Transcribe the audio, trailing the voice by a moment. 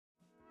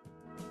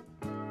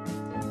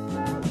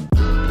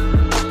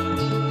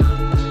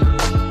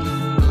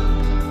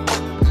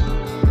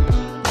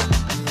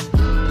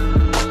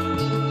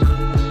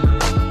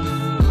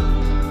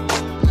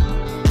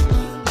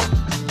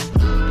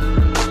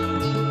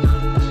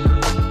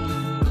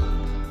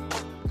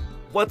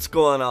What's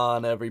going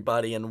on,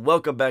 everybody, and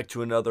welcome back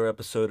to another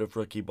episode of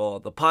Rookie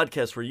Ball, the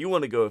podcast where you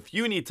want to go if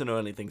you need to know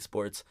anything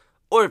sports,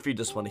 or if you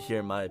just want to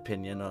hear my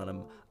opinion on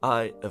them.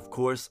 I, of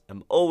course,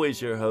 am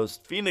always your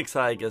host, Phoenix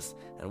Higas,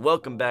 and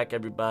welcome back,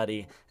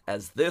 everybody,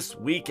 as this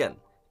weekend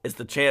is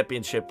the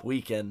championship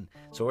weekend,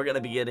 so we're going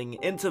to be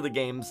getting into the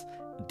games,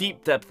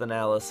 deep depth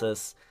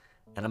analysis,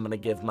 and I'm going to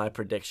give my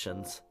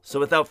predictions. So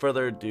without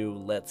further ado,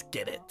 let's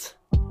get it.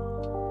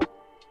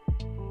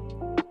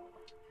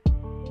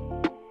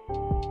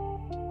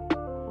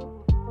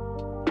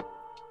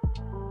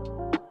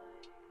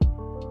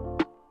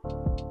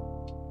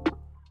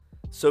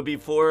 So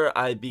before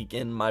I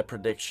begin my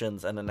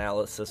predictions and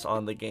analysis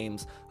on the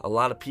games, a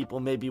lot of people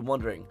may be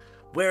wondering,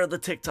 where are the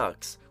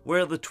TikToks?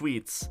 Where are the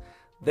tweets?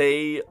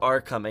 They are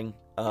coming.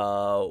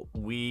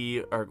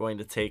 We are going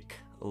to take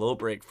a little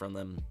break from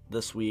them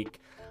this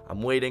week.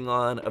 I'm waiting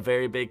on a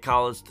very big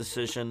college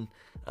decision.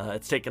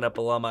 It's taking up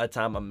a lot of my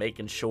time. I'm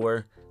making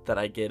sure that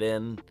I get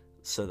in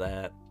so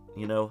that,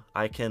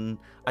 I can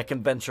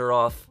venture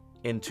off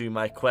into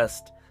my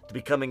quest to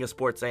becoming a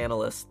sports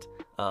analyst.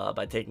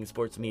 By taking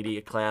sports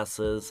media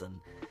classes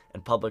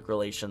and public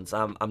relations.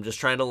 I'm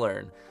just trying to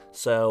learn.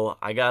 So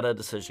I got a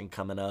decision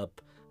coming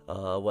up,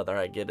 whether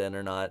I get in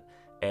or not,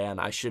 and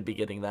I should be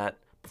getting that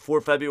before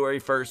February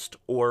 1st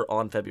or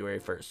on February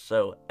 1st.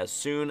 So as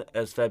soon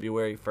as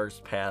February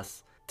 1st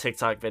pass,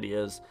 TikTok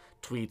videos,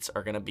 tweets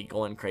are going to be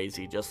going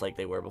crazy just like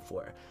they were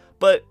before.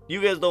 But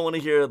you guys don't want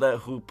to hear that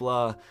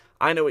hoopla.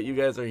 I know what you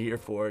guys are here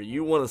for.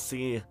 You want to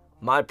see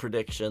my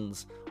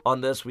predictions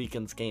on this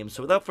weekend's game.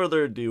 So without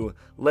further ado,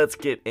 let's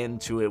get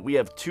into it. We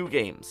have two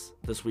games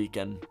this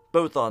weekend,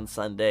 both on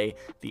Sunday.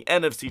 The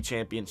NFC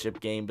Championship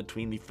game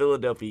between the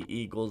Philadelphia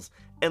Eagles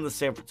and the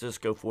San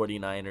Francisco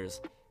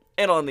 49ers.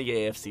 And on the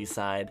AFC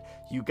side,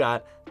 you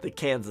got the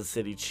Kansas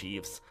City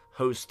Chiefs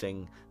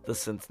hosting the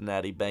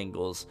Cincinnati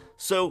Bengals.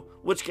 So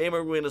which game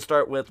are we going to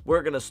start with?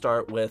 We're going to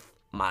start with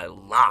my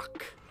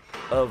lock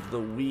of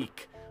the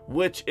week,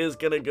 which is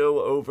going to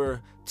go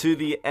over to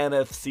the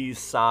NFC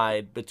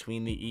side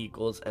between the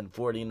Eagles and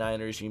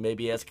 49ers. You may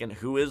be asking,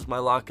 who is my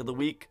lock of the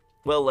week?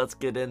 Well, let's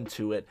get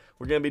into it.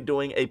 We're going to be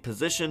doing a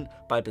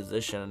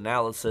position-by-position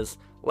analysis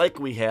like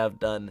we have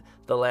done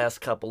the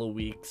last couple of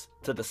weeks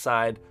to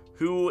decide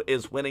who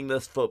is winning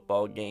this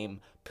football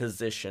game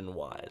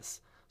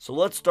position-wise. So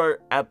let's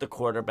start at the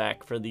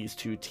quarterback for these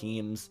two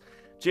teams.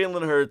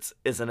 Jalen Hurts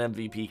is an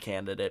MVP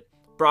candidate.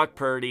 Brock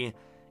Purdy,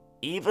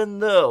 even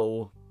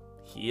though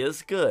he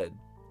is good,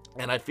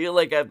 and I feel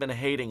like I've been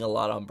hating a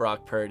lot on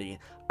Brock Purdy,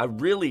 I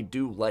really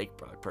do like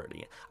Brock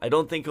Purdy. I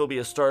don't think he'll be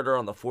a starter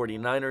on the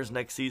 49ers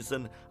next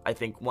season. I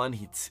think, one,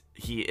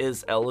 he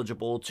is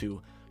eligible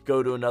to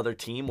go to another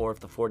team, or if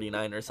the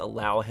 49ers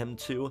allow him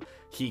to,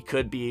 he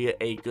could be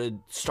a good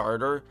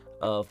starter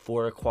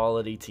for a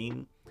quality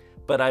team.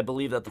 But I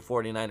believe that the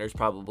 49ers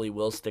probably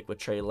will stick with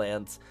Trey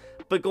Lance.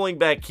 But going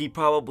back, he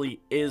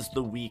probably is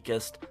the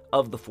weakest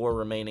of the four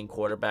remaining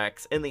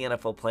quarterbacks in the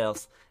NFL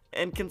playoffs.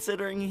 And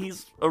considering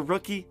he's a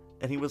rookie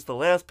and he was the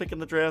last pick in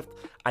the draft,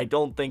 I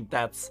don't think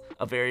that's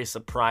a very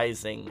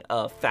surprising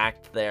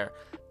fact there.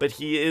 But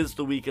he is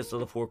the weakest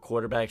of the four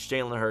quarterbacks.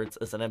 Jalen Hurts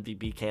is an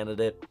MVP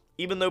candidate.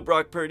 Even though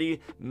Brock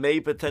Purdy may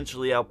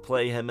potentially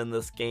outplay him in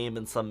this game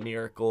in some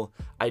miracle,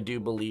 I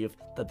do believe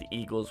that the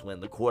Eagles win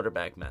the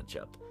quarterback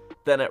matchup.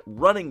 Then at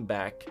running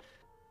back,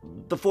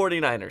 the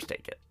 49ers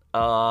take it.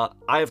 I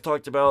have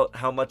talked about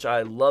how much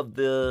I love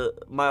the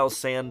Miles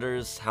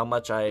Sanders, how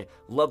much I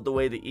love the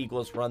way the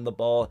Eagles run the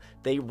ball.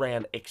 They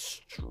ran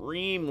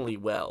extremely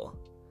well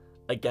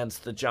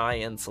against the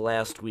Giants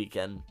last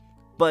weekend.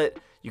 But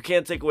you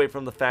can't take away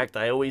from the fact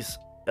I always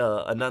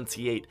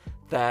enunciate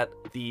that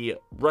the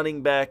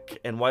running back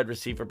and wide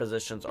receiver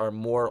positions are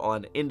more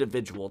on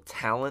individual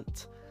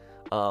talent,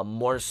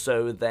 more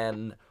so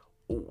than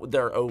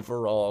their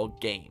overall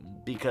game.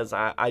 Because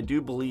I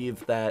do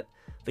believe that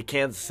the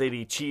Kansas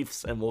City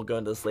Chiefs, and we'll go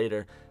into this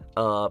later,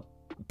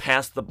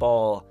 pass the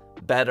ball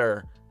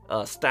better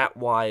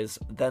stat-wise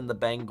than the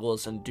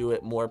Bengals and do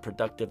it more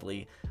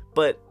productively.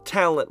 But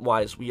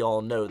talent-wise, we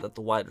all know that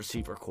the wide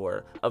receiver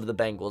core of the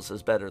Bengals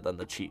is better than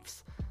the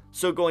Chiefs.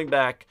 So going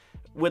back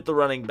with the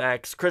running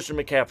backs, Christian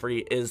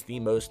McCaffrey is the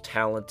most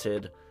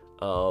talented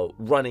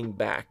running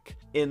back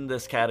in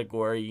this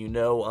category.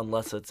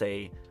 Unless it's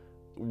a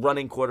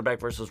running quarterback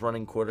versus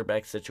running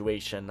quarterback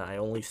situation, I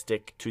only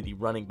stick to the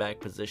running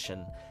back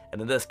position, and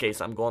in this case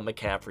I'm going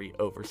McCaffrey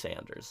over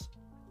Sanders.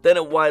 Then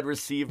at wide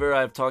receiver,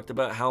 I've talked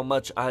about how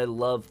much I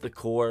love the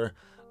core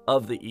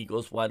of the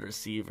Eagles wide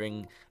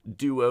receiving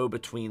duo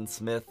between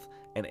Smith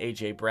and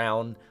A.J.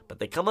 Brown, but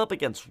they come up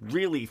against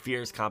really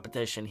fierce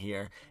competition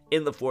here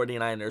in the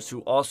 49ers, who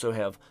also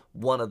have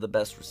one of the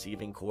best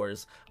receiving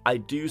cores. I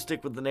do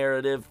stick with the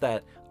narrative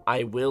that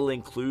I will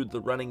include the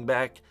running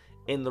back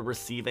in the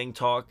receiving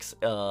talks,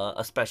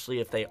 especially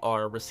if they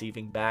are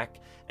receiving back,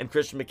 and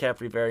Christian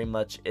McCaffrey very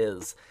much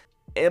is.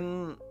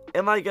 Am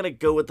I going to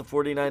go with the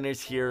 49ers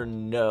here?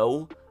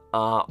 No.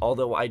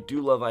 Although I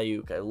do love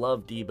Ayuk, I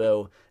love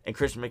Debo, and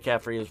Christian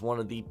McCaffrey is one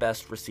of the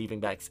best receiving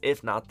backs,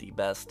 if not the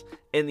best,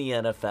 in the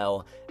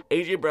NFL.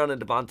 A.J. Brown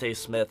and Devontae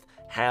Smith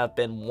have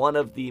been one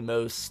of the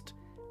most,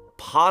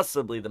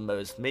 possibly the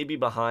most, maybe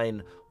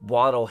behind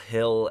Waddle,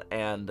 Hill,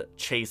 and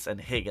Chase and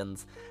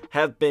Higgins,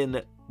 have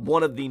been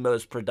one of the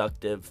most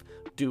productive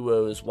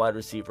duos wide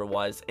receiver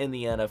wise in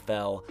the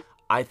NFL.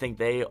 I think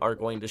they are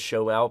going to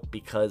show out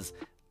because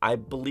I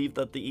believe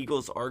that the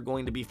Eagles are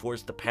going to be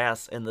forced to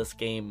pass in this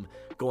game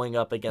going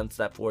up against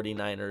that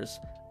 49ers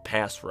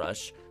pass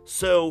rush.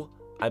 So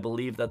I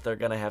believe that they're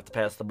going to have to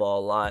pass the ball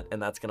a lot,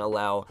 and that's going to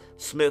allow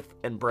Smith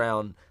and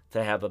Brown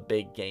to have a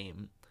big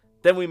game.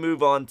 Then we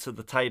move on to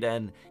the tight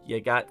end. You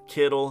got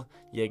Kittle,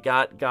 you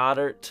got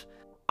Goddard.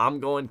 I'm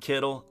going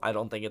Kittle. I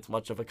don't think it's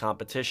much of a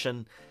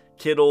competition.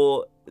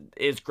 Kittle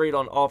is great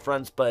on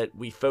offense, but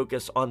we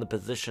focus on the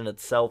position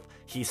itself.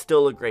 He's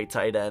still a great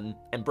tight end,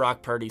 and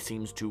Brock Purdy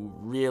seems to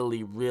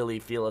really, really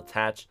feel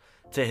attached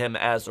to him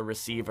as a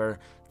receiver.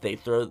 He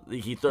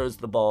throws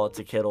the ball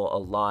to Kittle a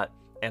lot,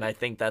 and I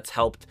think that's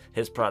helped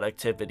his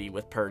productivity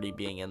with Purdy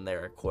being in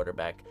there at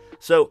quarterback.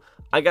 So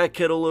I got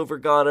Kittle over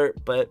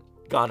Goddard, but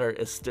Goddard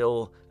is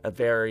still a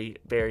very,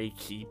 very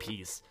key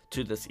piece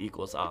to this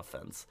Eagles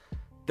offense.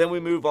 Then we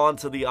move on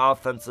to the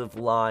offensive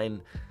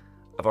line.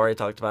 I've already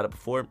talked about it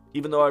before.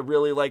 Even though I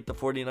really like the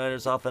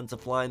 49ers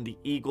offensive line, the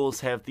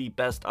Eagles have the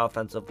best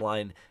offensive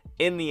line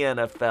in the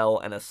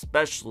NFL, and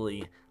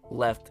especially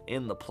left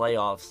in the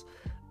playoffs.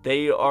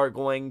 They are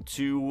going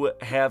to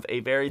have a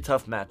very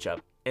tough matchup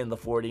in the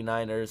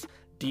 49ers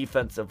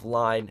defensive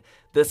line.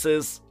 This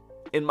is,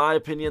 in my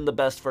opinion, the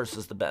best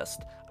versus the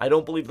best. I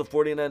don't believe the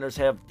 49ers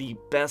have the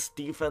best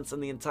defense in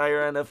the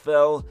entire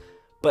NFL,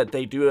 but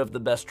they do have the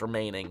best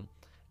remaining,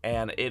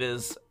 and it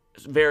is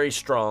very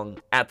strong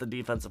at the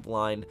defensive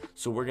line.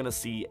 So we're going to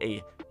see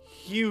a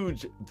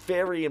huge,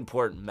 very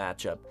important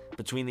matchup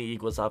between the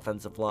Eagles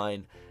offensive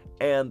line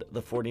and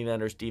the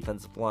 49ers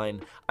defensive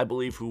line. I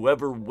believe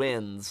whoever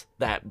wins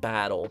that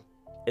battle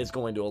is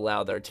going to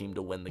allow their team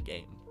to win the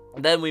game.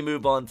 Then we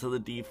move on to the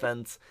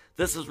defense.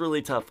 This is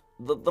really tough.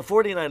 The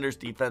 49ers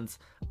defense,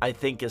 I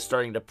think, is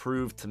starting to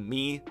prove to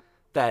me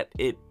that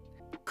it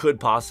could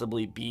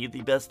possibly be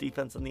the best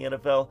defense in the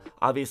NFL.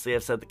 Obviously,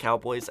 I've said the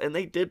Cowboys, and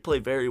they did play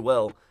very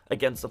well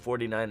against the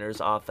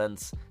 49ers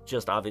offense.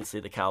 Just obviously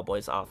the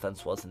Cowboys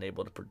offense wasn't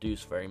able to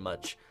produce very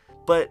much.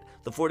 But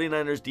the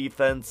 49ers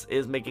defense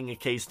is making a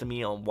case to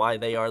me on why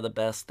they are the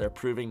best. They're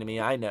proving to me,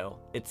 I know,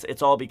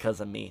 it's all because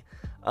of me.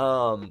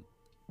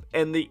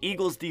 And the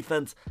Eagles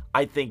defense,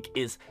 I think,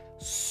 is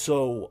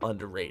so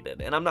underrated.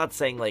 And I'm not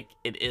saying like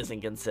it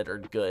isn't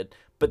considered good,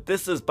 but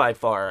this is by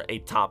far a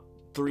top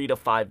 3 to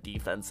 5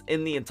 defense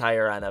in the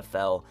entire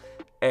NFL.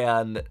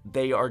 And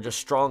they are just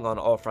strong on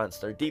all fronts.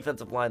 Their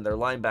defensive line, their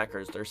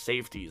linebackers, their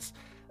safeties.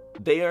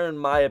 They are, in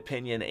my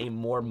opinion, a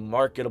more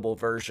marketable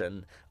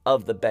version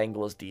of the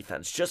Bengals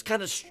defense. Just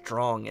kind of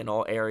strong in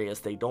all areas.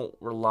 They don't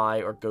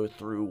rely or go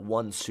through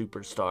one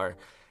superstar.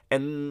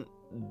 And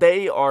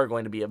they are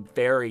going to be a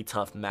very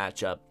tough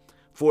matchup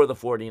for the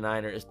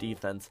 49ers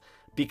defense,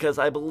 because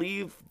I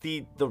believe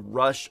the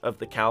rush of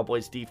the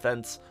Cowboys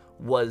defense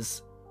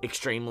was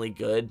extremely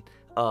good.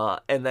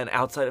 And then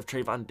outside of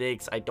Trayvon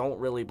Diggs, I don't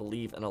really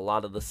believe in a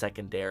lot of the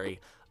secondary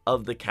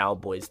of the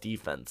Cowboys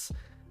defense.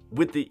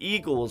 With the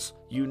Eagles,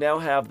 you now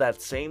have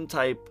that same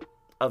type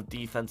of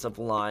defensive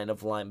line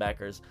of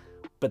linebackers,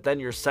 but then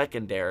your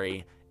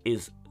secondary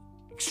is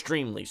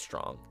extremely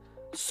strong.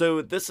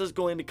 So this is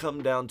going to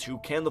come down to,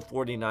 can the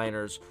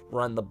 49ers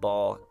run the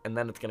ball? And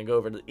then it's going to go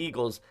over to the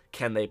Eagles,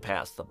 can they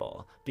pass the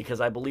ball? Because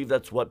I believe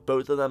that's what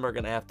both of them are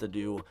going to have to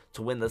do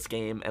to win this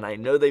game. And I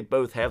know they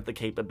both have the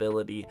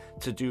capability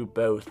to do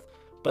both.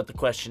 But the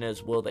question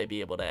is, will they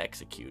be able to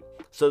execute?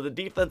 So the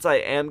defense I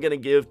am going to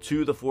give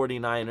to the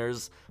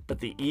 49ers,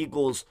 but the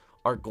Eagles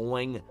are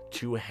going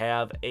to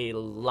have a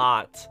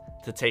lot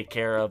to take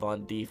care of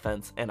on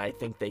defense, and I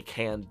think they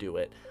can do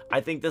it. I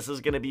think this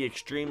is going to be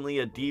extremely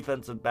a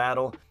defensive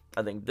battle.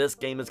 I think this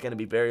game is going to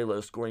be very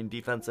low scoring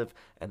defensive,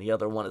 and the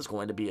other one is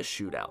going to be a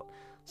shootout.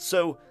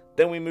 So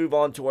then we move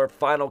on to our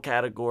final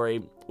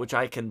category, which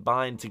I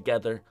combine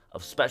together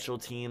of special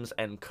teams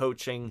and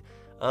coaching,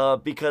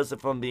 because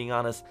if I'm being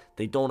honest,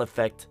 they don't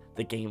affect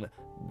the game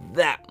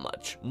that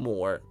much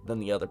more than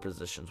the other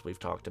positions we've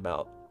talked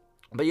about.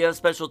 But you have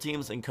special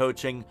teams and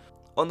coaching.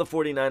 On the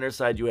 49ers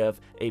side, you have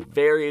a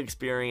very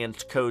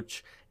experienced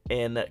coach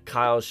in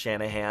Kyle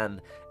Shanahan,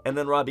 and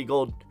then Robbie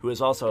Gould, who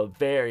is also a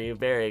very,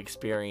 very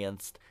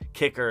experienced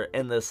kicker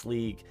in this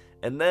league.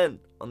 And then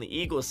on the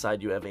Eagles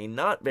side, you have a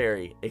not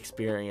very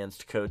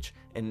experienced coach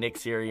in Nick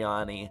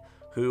Sirianni,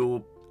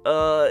 who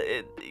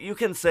you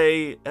can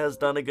say has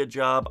done a good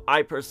job.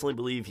 I personally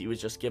believe he was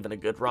just given a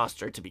good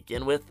roster to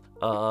begin with,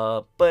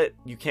 but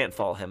you can't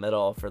fault him at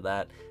all for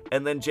that.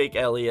 And then Jake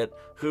Elliott,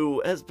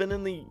 who has been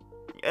in the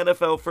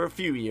NFL for a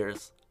few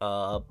years,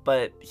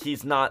 but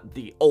he's not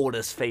the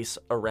oldest face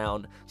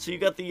around. So you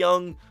got the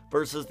young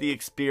versus the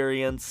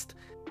experienced,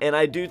 and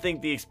I do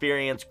think the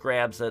experience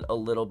grabs it a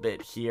little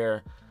bit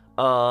here,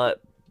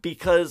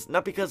 because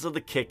not because of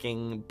the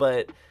kicking,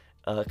 but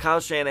Kyle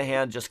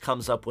Shanahan just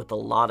comes up with a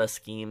lot of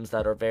schemes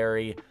that are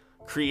very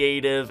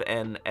creative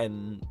and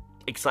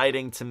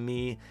exciting to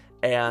me,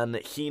 and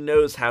he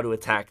knows how to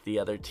attack the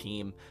other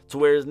team. To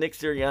whereas Nick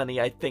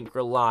Sirianni, I think,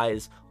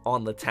 relies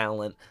on the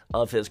talent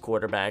of his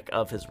quarterback,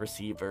 of his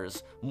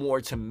receivers, more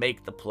to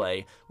make the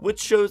play, which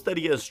shows that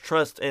he has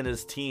trust in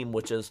his team,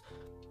 which is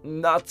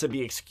not to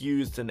be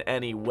excused in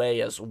any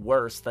way as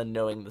worse than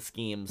knowing the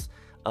schemes.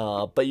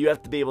 But you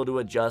have to be able to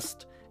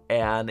adjust,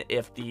 and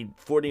if the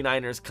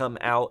 49ers come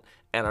out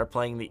and are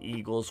playing the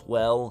Eagles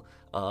well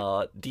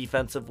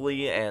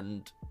defensively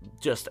and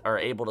just are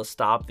able to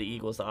stop the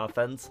Eagles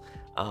offense,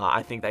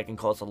 I think that can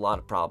cause a lot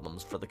of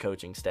problems for the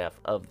coaching staff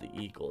of the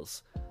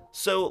Eagles.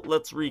 So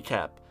let's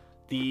recap.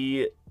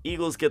 The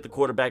Eagles get the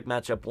quarterback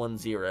matchup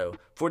 1-0.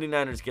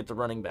 49ers get the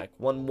running back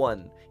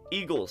 1-1.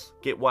 Eagles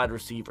get wide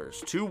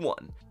receivers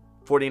 2-1.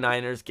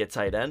 49ers get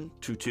tight end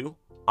 2-2.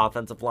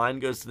 Offensive line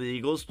goes to the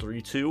Eagles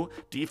 3-2.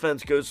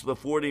 Defense goes to the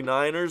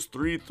 49ers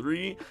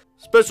 3-3.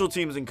 Special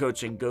teams and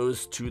coaching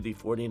goes to the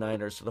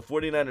 49ers. So the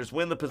 49ers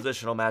win the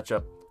positional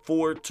matchup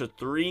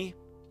 4-3.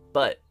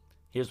 But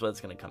here's what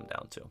it's going to come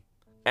down to.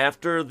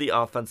 After the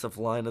offensive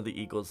line of the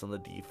Eagles and the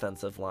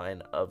defensive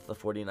line of the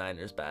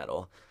 49ers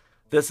battle,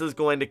 this is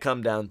going to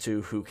come down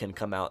to who can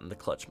come out in the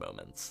clutch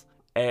moments.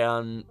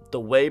 And the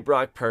way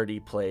Brock Purdy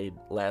played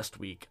last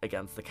week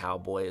against the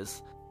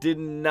Cowboys did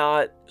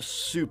not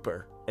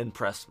super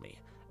impress me.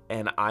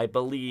 And I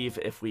believe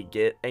if we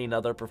get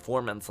another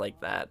performance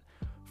like that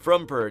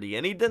from Purdy,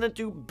 and he didn't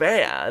do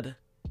bad,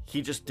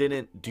 he just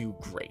didn't do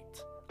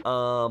great.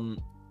 And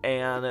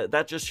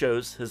that just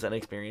shows his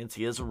inexperience.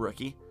 He is a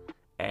rookie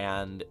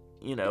and,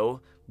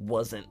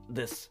 wasn't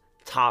this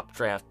top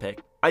draft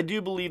pick. I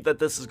do believe that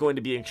this is going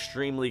to be an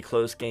extremely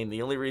close game.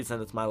 The only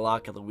reason it's my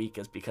lock of the week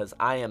is because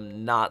I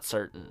am not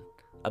certain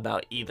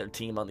about either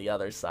team on the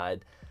other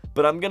side.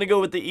 But I'm going to go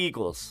with the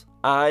Eagles.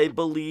 I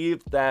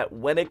believe that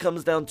when it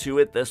comes down to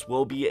it, this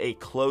will be a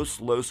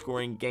close,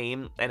 low-scoring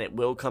game, and it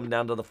will come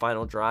down to the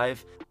final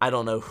drive. I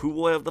don't know who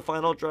will have the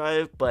final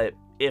drive, but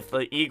if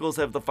the Eagles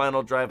have the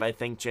final drive, I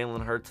think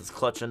Jalen Hurts is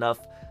clutch enough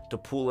to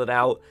pull it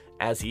out,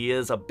 as he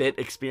is a bit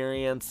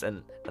experienced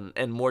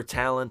and more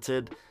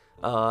talented.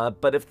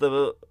 But if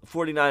the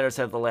 49ers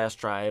have the last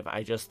drive,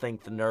 I just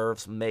think the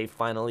nerves may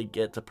finally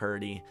get to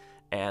Purdy,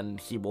 and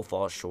he will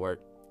fall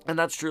short. And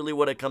that's truly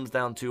what it comes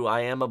down to.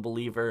 I am a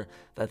believer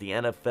that the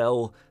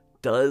NFL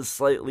does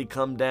slightly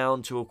come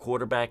down to a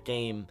quarterback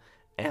game,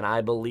 and I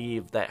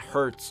believe that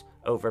Hurts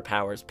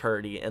overpowers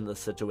Purdy in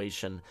this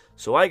situation.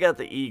 So I got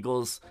the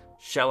Eagles.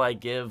 Shall I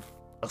give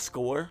a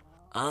score?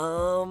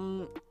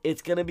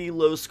 It's going to be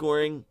low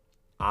scoring.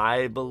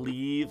 I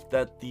believe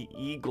that the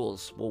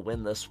Eagles will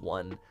win this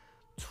one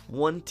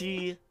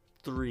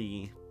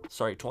 21-13.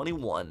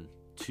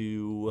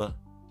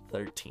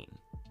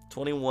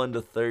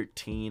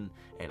 21-13,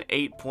 an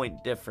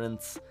 8-point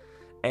difference,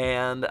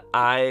 and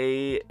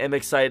I am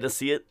excited to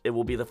see it. It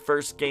will be the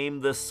first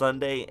game this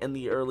Sunday in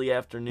the early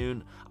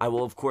afternoon. I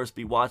will, of course,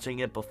 be watching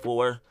it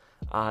before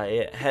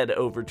I head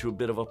over to a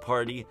bit of a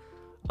party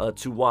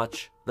to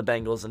watch the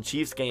Bengals and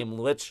Chiefs game,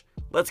 which,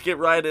 let's get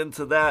right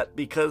into that,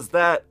 because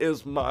that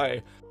is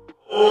my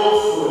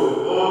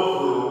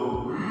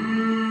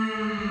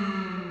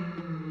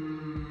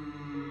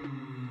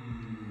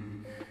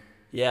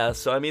Yeah,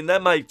 so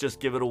that might just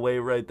give it away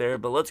right there,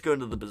 but let's go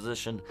into the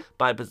position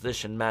by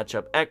position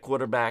matchup. At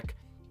quarterback,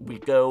 we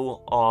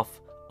go off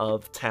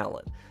of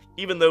talent.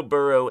 Even though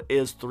Burrow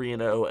is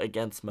 3-0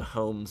 against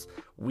Mahomes,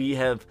 we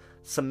have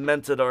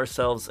cemented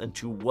ourselves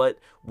into what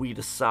we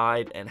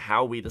decide and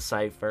how we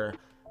decipher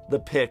the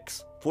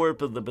picks for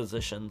the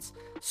positions.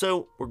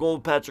 So we're going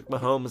with Patrick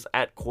Mahomes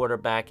at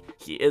quarterback.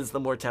 He is the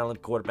more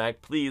talented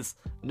quarterback. Please,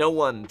 no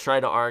one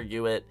try to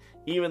argue it.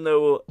 Even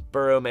though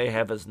Burrow may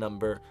have his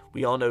number,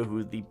 we all know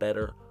who the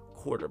better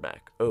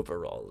quarterback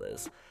overall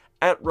is.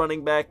 At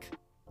running back,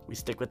 we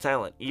stick with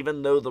talent.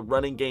 Even though the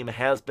running game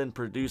has been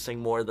producing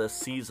more this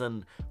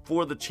season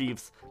for the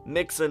Chiefs,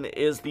 Mixon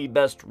is the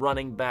best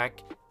running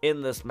back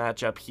in this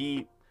matchup.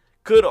 He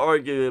could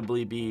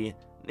arguably be,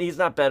 he's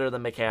not better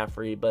than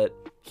McCaffrey, but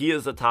he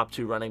is the top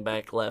 2 running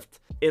back left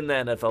in the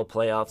NFL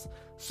playoffs.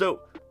 So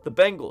the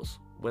Bengals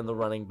win the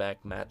running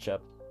back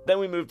matchup. Then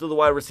we move to the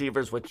wide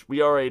receivers, which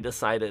we already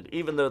decided.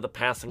 Even though the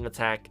passing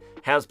attack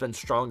has been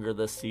stronger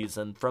this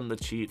season from the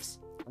Chiefs,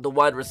 the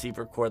wide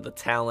receiver core, the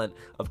talent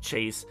of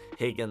Chase,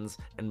 Higgins,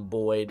 and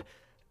Boyd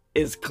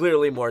is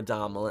clearly more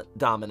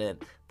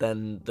dominant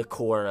than the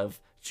core of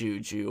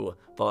Juju,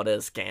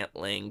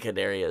 Valdez-Scantling,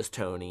 Kadarius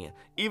Toney.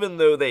 Even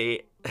though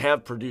they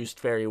have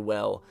produced very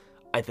well,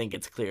 I think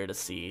it's clear to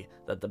see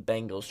that the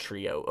Bengals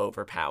trio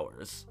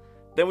overpowers.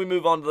 Then we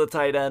move on to the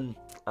tight end.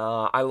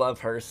 I love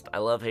Hurst. I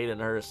love Hayden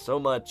Hurst so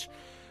much.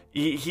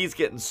 He's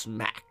getting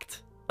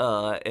smacked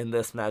in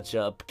this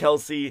matchup.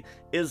 Kelce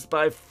is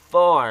by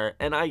far,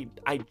 and I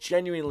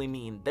genuinely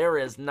mean, there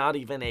is not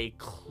even a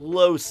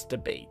close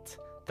debate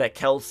that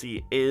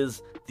Kelce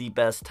is the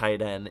best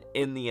tight end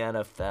in the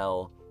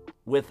NFL.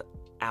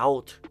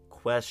 Without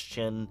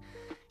question,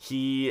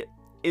 he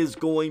is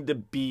going to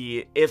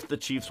be, if the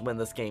Chiefs win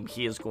this game,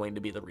 he is going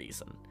to be the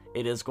reason.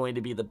 It is going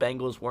to be the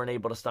Bengals weren't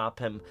able to stop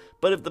him,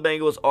 but if the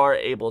Bengals are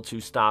able to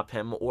stop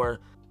him or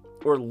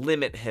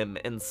limit him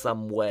in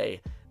some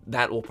way,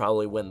 that will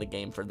probably win the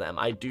game for them.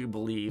 I do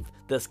believe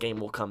this game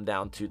will come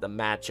down to the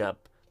matchup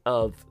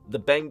of the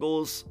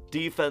Bengals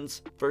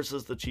defense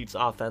versus the Chiefs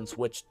offense,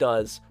 which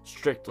does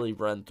strictly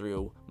run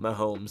through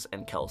Mahomes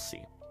and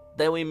Kelsey.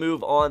 Then we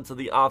move on to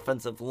the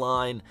offensive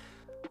line.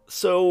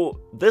 So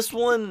this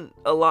one,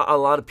 a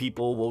lot of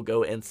people will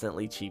go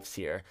instantly Chiefs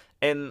here,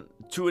 and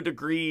to a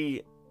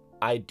degree,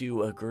 I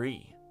do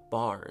agree.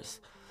 Bars.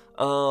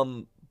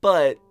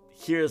 But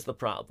here's the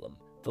problem.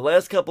 The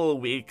last couple of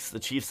weeks, the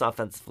Chiefs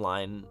offensive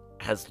line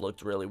has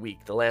looked really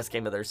weak. The last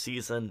game of their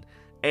season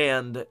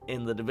and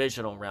in the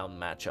divisional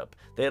round matchup,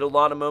 they had a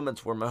lot of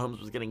moments where Mahomes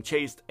was getting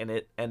chased, and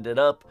it ended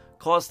up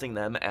costing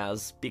them,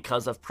 as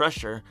because of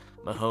pressure,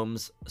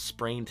 Mahomes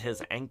sprained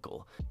his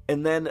ankle.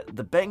 And then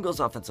the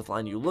Bengals offensive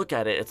line, you look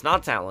at it, it's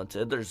not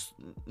talented. There's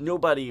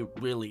nobody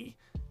really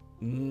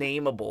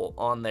nameable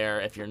on there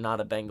if you're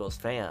not a Bengals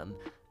fan.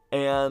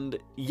 And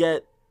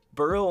yet,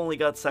 Burrow only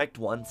got sacked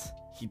once.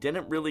 He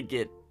didn't really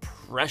get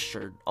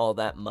pressured all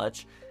that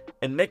much.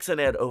 And Mixon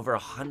had over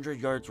 100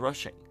 yards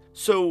rushing.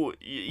 So,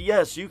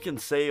 yes, you can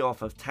say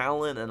off of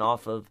talent and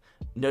off of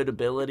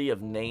notability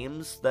of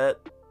names that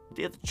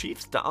the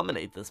Chiefs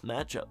dominate this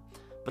matchup.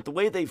 But the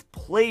way they've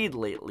played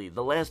lately,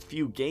 the last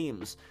few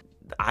games,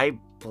 I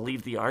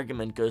believe the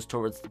argument goes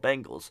towards the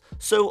Bengals.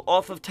 So,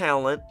 off of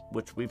talent,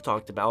 which we've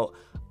talked about,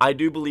 I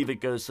do believe it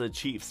goes to the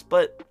Chiefs.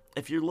 But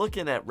if you're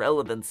looking at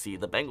relevancy,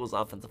 the Bengals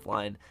offensive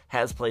line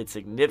has played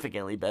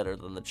significantly better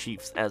than the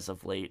Chiefs as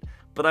of late.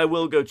 But I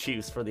will go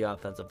Chiefs for the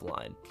offensive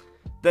line.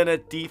 Then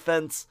at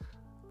defense,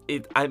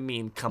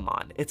 come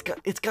on. It's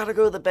got to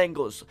go to the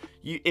Bengals.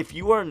 If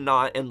you are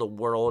not in the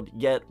world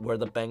yet where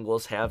the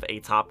Bengals have a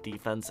top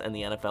defense in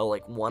the NFL,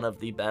 like one of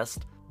the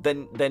best,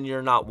 then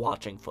you're not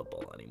watching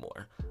football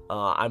anymore.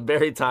 I'm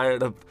very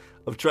tired of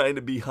trying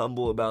to be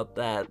humble about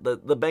that.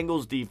 The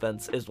Bengals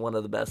defense is one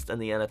of the best in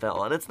the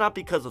NFL, and it's not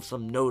because of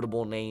some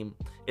notable name.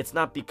 It's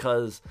not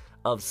because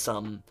of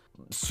some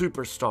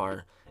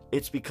superstar.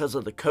 It's because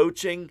of the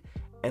coaching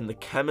and the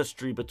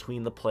chemistry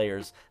between the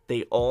players.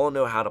 They all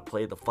know how to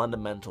play the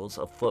fundamentals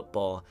of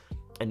football,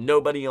 and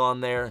nobody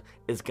on there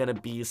is going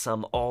to be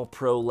some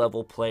all-pro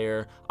level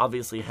player.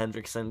 Obviously,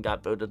 Hendrickson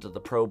got voted to the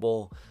Pro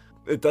Bowl.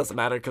 It doesn't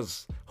matter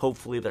because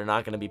hopefully they're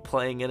not going to be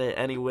playing in it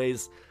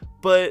anyways.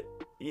 But,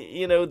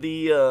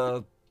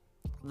 the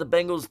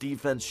Bengals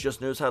defense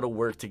just knows how to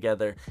work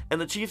together, and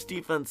the Chiefs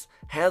defense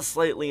has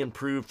slightly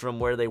improved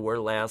from where they were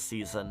last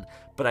season,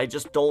 but I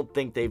just don't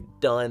think they've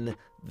done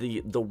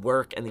the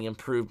work and the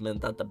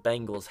improvement that the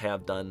Bengals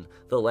have done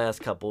the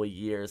last couple of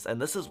years.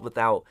 And this is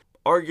without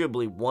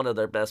arguably one of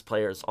their best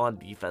players on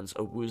defense,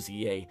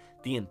 Awuzie,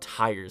 the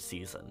entire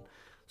season.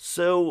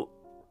 So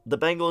the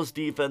Bengals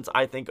defense,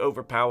 I think,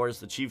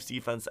 overpowers the Chiefs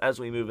defense as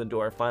we move into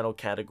our final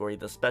category,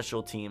 the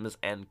special teams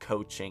and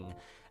coaching.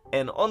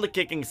 And on the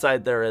kicking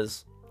side, there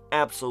is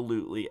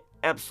absolutely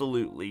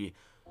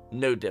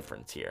no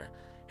difference here.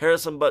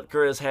 Harrison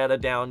Butker has had a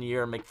down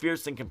year.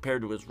 McPherson,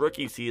 compared to his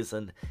rookie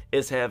season,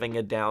 is having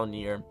a down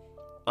year.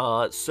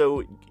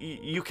 So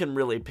you can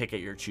really pick at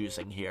your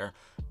choosing here,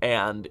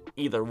 and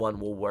either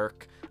one will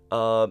work.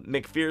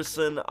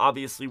 McPherson,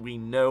 obviously we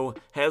know,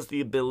 has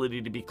the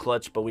ability to be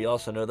clutch, but we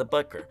also know that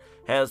Butker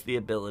has the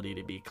ability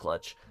to be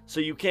clutch. So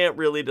you can't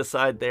really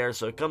decide there,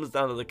 so it comes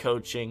down to the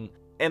coaching.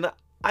 And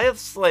I have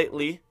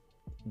slightly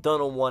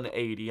done a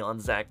 180 on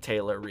Zach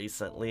Taylor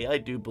recently. I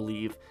do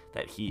believe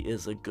that he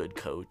is a good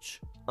coach.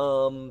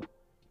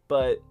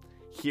 But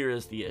here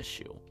is the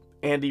issue.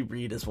 Andy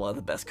Reid is one of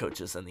the best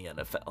coaches in the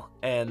NFL,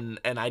 and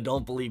I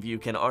don't believe you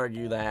can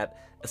argue that.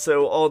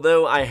 So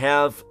although I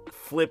have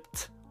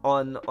flipped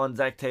on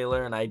Zach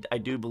Taylor, and I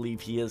do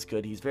believe he is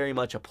good, he's very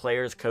much a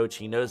player's coach.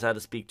 He knows how to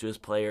speak to his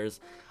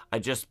players. I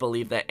just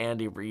believe that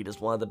Andy Reid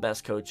is one of the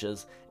best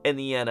coaches in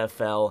the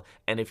NFL,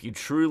 and if you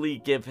truly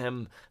give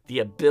him the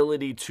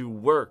ability to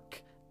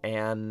work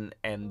and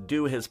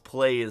do his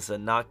plays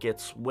and not get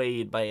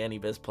swayed by any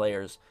of his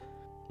players,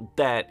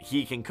 that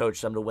he can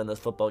coach them to win this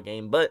football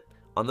game. But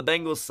on the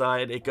Bengals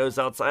side, it goes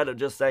outside of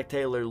just Zach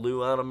Taylor, Lou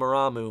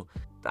Anamoramu.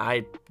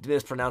 I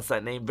mispronounced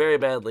that name very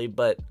badly,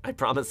 but I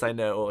promise I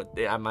know.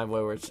 My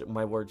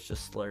words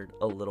just slurred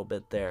a little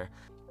bit there.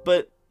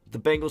 But the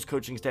Bengals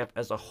coaching staff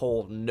as a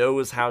whole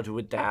knows how to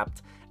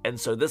adapt, and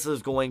so this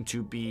is going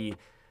to be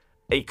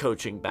a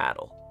coaching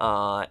battle.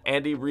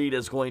 Andy Reid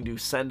is going to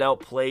send out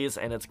plays,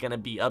 and it's going to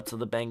be up to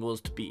the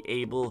Bengals to be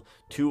able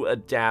to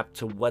adapt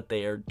to what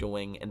they are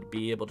doing and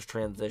be able to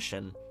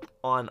transition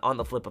on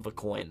the flip of a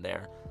coin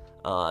there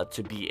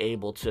to be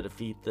able to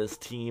defeat this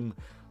team.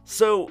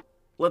 So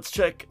let's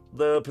check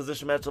the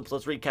position matchups.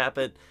 Let's recap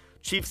it.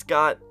 Chiefs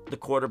got the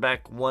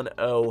quarterback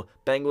 1-0.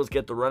 Bengals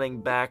get the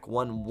running back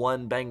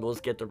 1-1. Bengals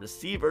get the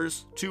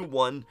receivers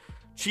 2-1.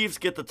 Chiefs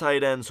get the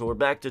tight end, so we're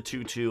back to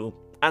 2-2.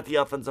 At the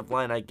offensive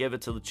line, I give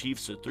it to the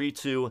Chiefs, so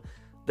 3-2.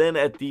 Then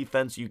at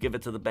defense, you give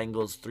it to the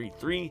Bengals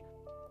 3-3.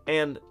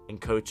 And in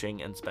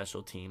coaching and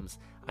special teams,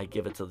 I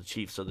give it to the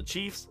Chiefs. So the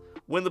Chiefs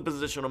win the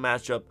positional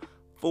matchup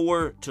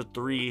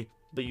 4-3.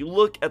 But you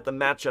look at the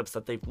matchups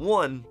that they've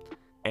won,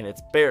 and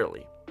it's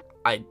barely.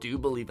 I do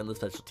believe in the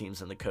special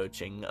teams and the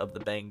coaching of the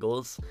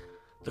Bengals.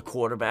 The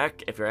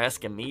quarterback, if you're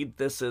asking me,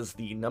 this is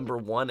the number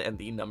 1 and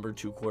the number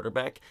 2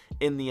 quarterback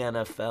in the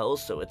NFL,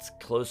 so it's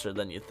closer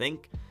than you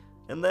think.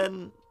 And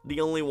then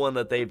the only one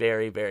that they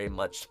very, very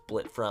much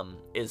split from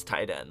is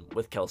tight end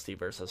with Kelsey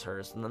versus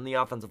Hurst. And then the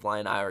offensive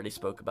line I already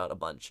spoke about a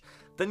bunch.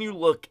 Then you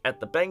look at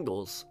the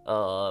Bengals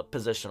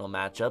positional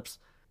matchups.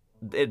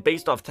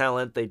 Based off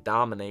talent, they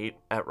dominate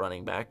at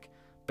running back.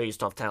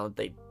 Based off talent,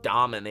 they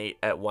dominate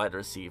at wide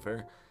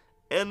receiver.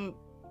 And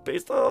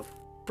based off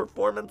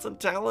performance and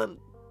talent,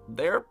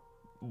 they're,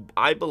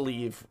 I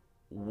believe,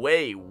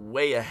 way,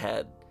 way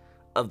ahead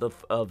of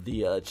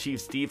the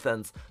Chiefs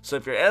defense. So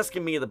if you're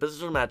asking me, the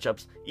positional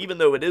matchups, even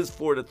though it is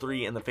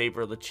 4-3 in the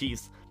favor of the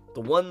Chiefs,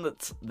 the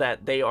ones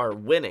that they are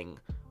winning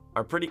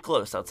are pretty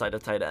close outside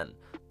of tight end.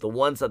 The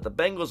ones that the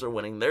Bengals are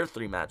winning, their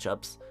 3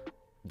 matchups,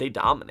 they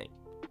dominate.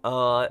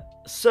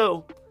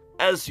 So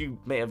as you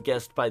may have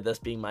guessed by this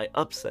being my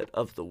upset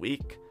of the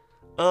week,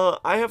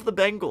 I have the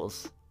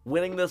Bengals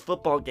winning this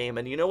football game.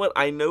 And you know what?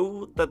 I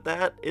know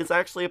that is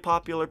actually a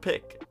popular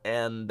pick,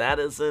 and that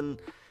is in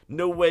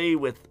no way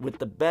with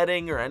the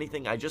betting or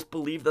anything. I just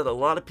believe that a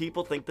lot of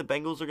people think the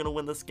Bengals are going to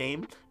win this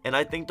game, and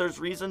I think there's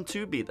reason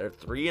to be. They're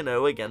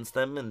 3-0 against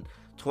them in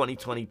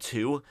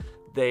 2022.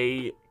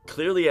 They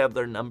clearly have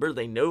their number.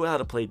 They know how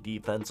to play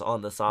defense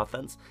on this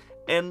offense,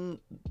 and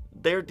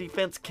their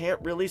defense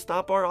can't really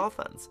stop our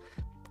offense.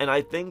 And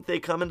I think they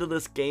come into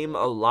this game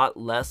a lot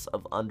less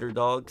of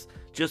underdogs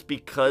just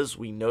because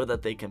we know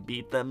that they can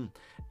beat them.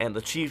 And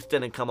the Chiefs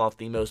didn't come off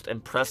the most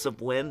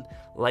impressive win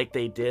like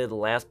they did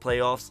last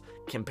playoffs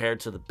compared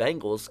to the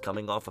Bengals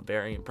coming off a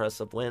very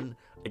impressive win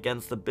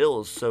against the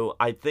Bills. So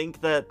I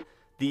think that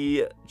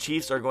the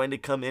Chiefs are going to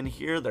come in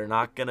here. They're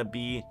not going to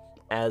be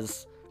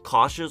as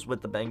cautious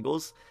with the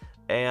Bengals.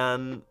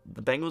 And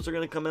the Bengals are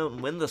going to come out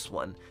and win this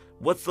one.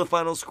 What's the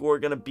final score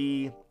going to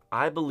be?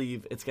 I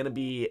believe it's going to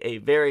be a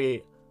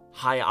very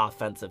high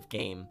offensive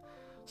game.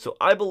 So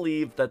I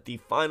believe that the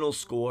final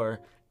score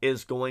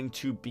is going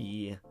to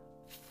be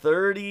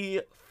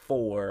 34-24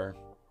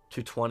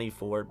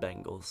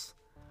 Bengals.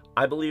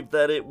 I believe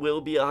that it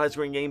will be a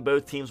high-scoring game.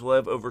 Both teams will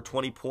have over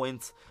 20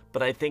 points,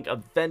 but I think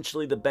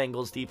eventually the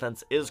Bengals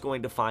defense is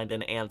going to find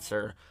an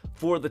answer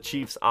for the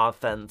Chiefs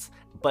offense,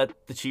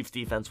 but the Chiefs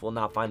defense will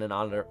not find an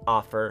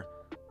offer.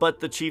 But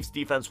the Chiefs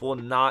defense will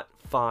not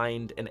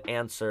find an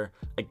answer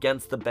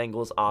against the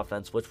Bengals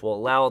offense, which will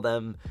allow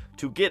them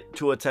to get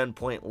to a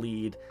 10-point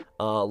lead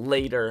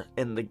later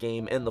in the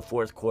game in the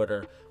fourth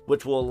quarter,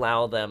 which will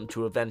allow them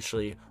to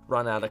eventually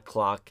run out of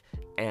clock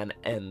and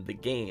end the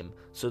game.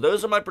 So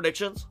those are my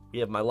predictions. We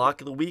have my lock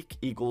of the week,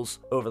 Eagles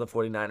over the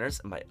 49ers,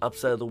 and my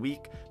upset of the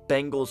week,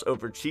 Bengals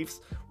over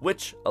Chiefs,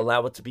 which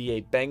allow it to be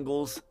a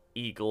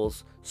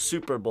Bengals-Eagles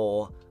Super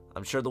Bowl.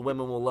 I'm sure the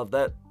women will love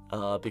that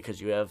because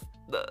you have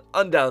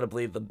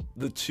undoubtedly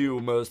the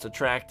 2 most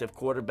attractive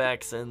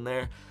quarterbacks in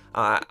there.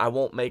 I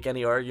won't make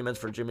any arguments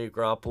for Jimmy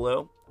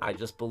Garoppolo. I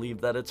just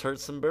believe that it's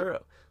Hurts and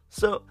Burrow.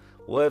 So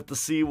we'll have to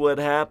see what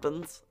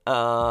happens.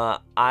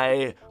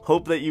 I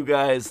hope that you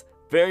guys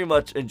very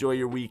much enjoy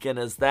your weekend,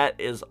 as that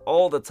is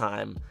all the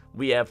time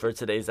we have for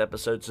today's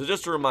episode. So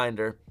just a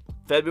reminder,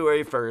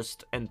 February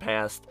 1st and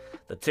past,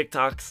 the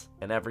TikToks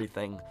and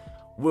everything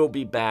will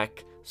be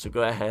back. So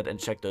go ahead and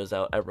check those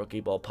out at Rookie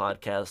Ball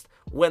Podcast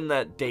when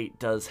that date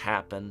does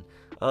happen.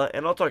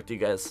 And I'll talk to you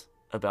guys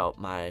about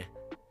my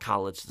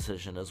college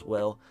decision as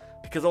well,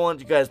 because I want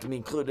you guys to be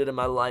included in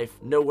my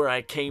life, know where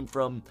I came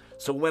from,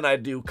 so when I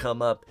do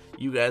come up,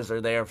 you guys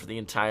are there for the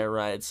entire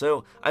ride.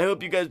 So I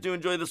hope you guys do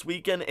enjoy this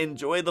weekend.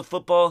 Enjoy the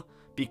football,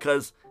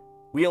 because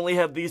we only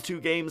have these 2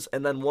 games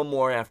and then one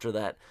more after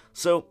that.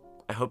 So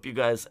I hope you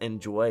guys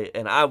enjoy,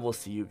 and I will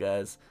see you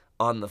guys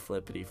on the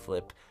flippity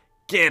flip.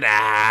 Get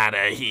out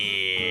of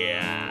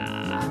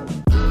here.